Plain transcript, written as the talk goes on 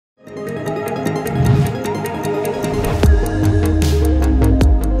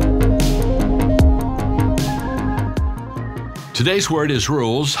Today's word is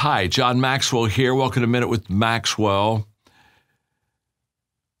rules. Hi, John Maxwell here. Welcome to Minute with Maxwell.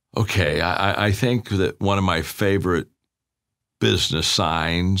 Okay, I think that one of my favorite business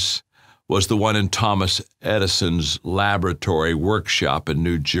signs was the one in Thomas Edison's laboratory workshop in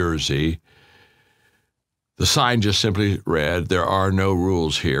New Jersey. The sign just simply read, "There are no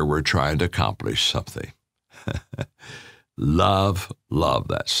rules here. We're trying to accomplish something." Love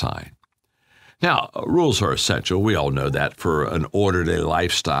that sign. Now, rules are essential. We all know that for an orderly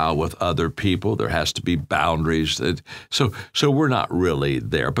lifestyle with other people, there has to be boundaries. So we're not really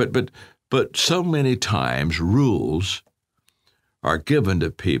there. But so many times rules are given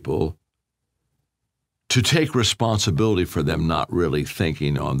to people to take responsibility for them not really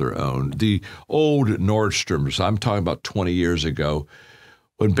thinking on their own. The old Nordstroms, I'm talking about 20 years ago,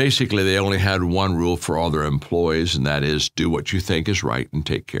 when basically they only had one rule for all their employees, and that is do what you think is right and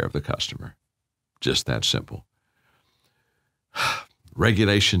take care of the customer. Just that simple.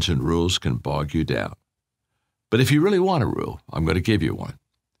 Regulations and rules can bog you down. But if you really want a rule, I'm going to give you one.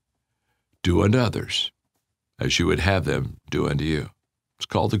 Do unto others as you would have them do unto you. It's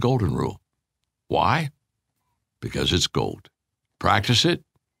called the golden rule. Why? Because it's gold. Practice it,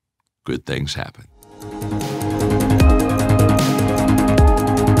 good things happen.